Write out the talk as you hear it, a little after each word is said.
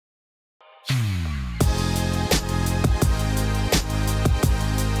I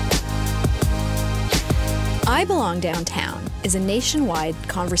Belong Downtown is a nationwide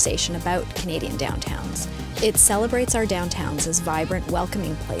conversation about Canadian downtowns. It celebrates our downtowns as vibrant,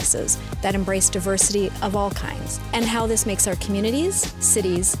 welcoming places that embrace diversity of all kinds, and how this makes our communities,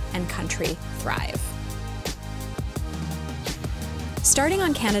 cities, and country thrive. Starting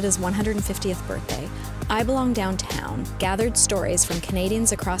on Canada's 150th birthday, I Belong Downtown gathered stories from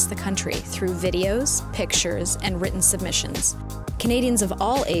Canadians across the country through videos, pictures, and written submissions. Canadians of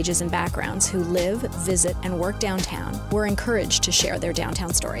all ages and backgrounds who live, visit, and work downtown were encouraged to share their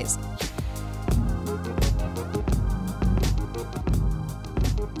downtown stories.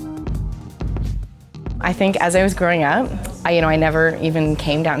 I think as I was growing up, I never even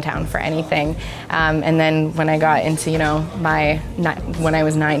came downtown for anything. And then when I got into, when I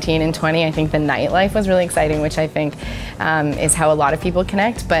was 19 and 20, I think the nightlife was really exciting, which I think is how a lot of people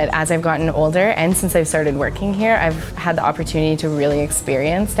connect. But as I've gotten older and since I've started working here, I've had the opportunity to really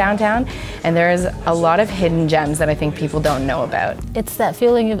experience downtown. And there's a lot of hidden gems that I think people don't know about. It's that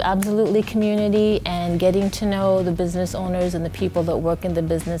feeling of absolutely community and getting to know the business owners and the people that work in the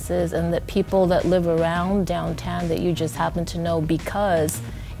businesses and the people that live around downtown that you just happen to know because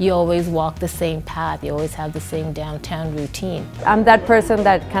you always walk the same path, you always have the same downtown routine. I'm that person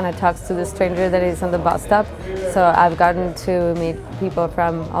that kind of talks to the stranger that is on the bus stop, so I've gotten to meet people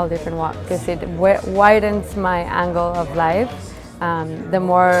from all different walks because it widens my angle of life. The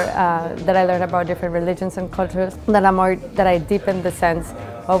more that I learn about different religions and cultures, that I deepen the sense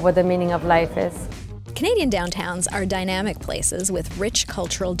of what the meaning of life is. Canadian downtowns are dynamic places with rich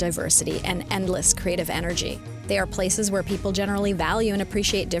cultural diversity and endless creative energy. They are places where people generally value and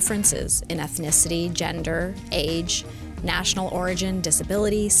appreciate differences in ethnicity, gender, age, national origin,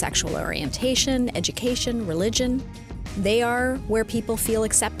 disability, sexual orientation, education, religion. They are where people feel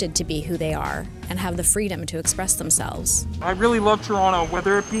accepted to be who they are and have the freedom to express themselves. I really love Toronto,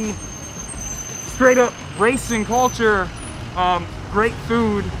 whether it be straight up race and culture, great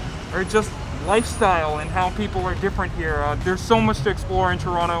food, or just lifestyle and how people are different here. There's so much to explore in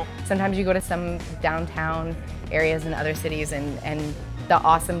Toronto. Sometimes you go to some downtown areas in other cities and the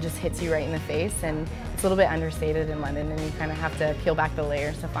awesome just hits you right in the face, and it's a little bit understated in London and you kind of have to peel back the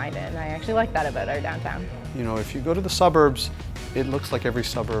layers to find it, and I actually like that about our downtown. If you go to the suburbs, it looks like every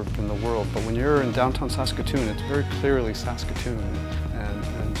suburb in the world, but when you're in downtown Saskatoon, it's very clearly Saskatoon,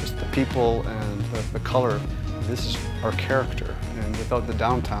 and just the people and the color. This is our character, and without the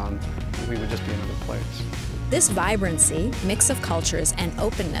downtown, we would just be another place. This vibrancy, mix of cultures, and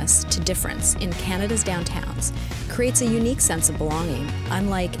openness to difference in Canada's downtowns creates a unique sense of belonging,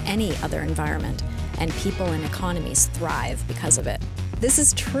 unlike any other environment, and people and economies thrive because of it. This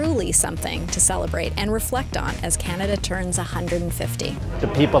is truly something to celebrate and reflect on as Canada turns 150. The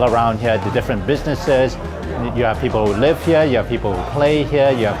people around here, the different businesses, you have people who live here, you have people who play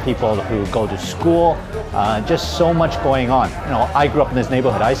here, you have people who go to school, just so much going on. I grew up in this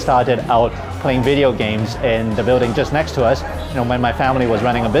neighborhood. I started out playing video games in the building just next to us. When my family was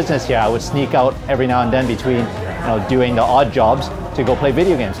running a business here, I would sneak out every now and then between doing the odd jobs to go play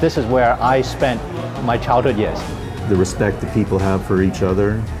video games. This is where I spent my childhood years. The respect that people have for each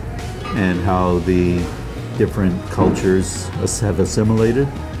other and how the different cultures have assimilated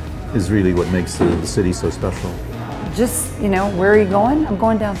is really what makes the city so special. Just, where are you going? I'm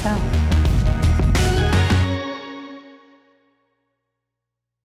going downtown.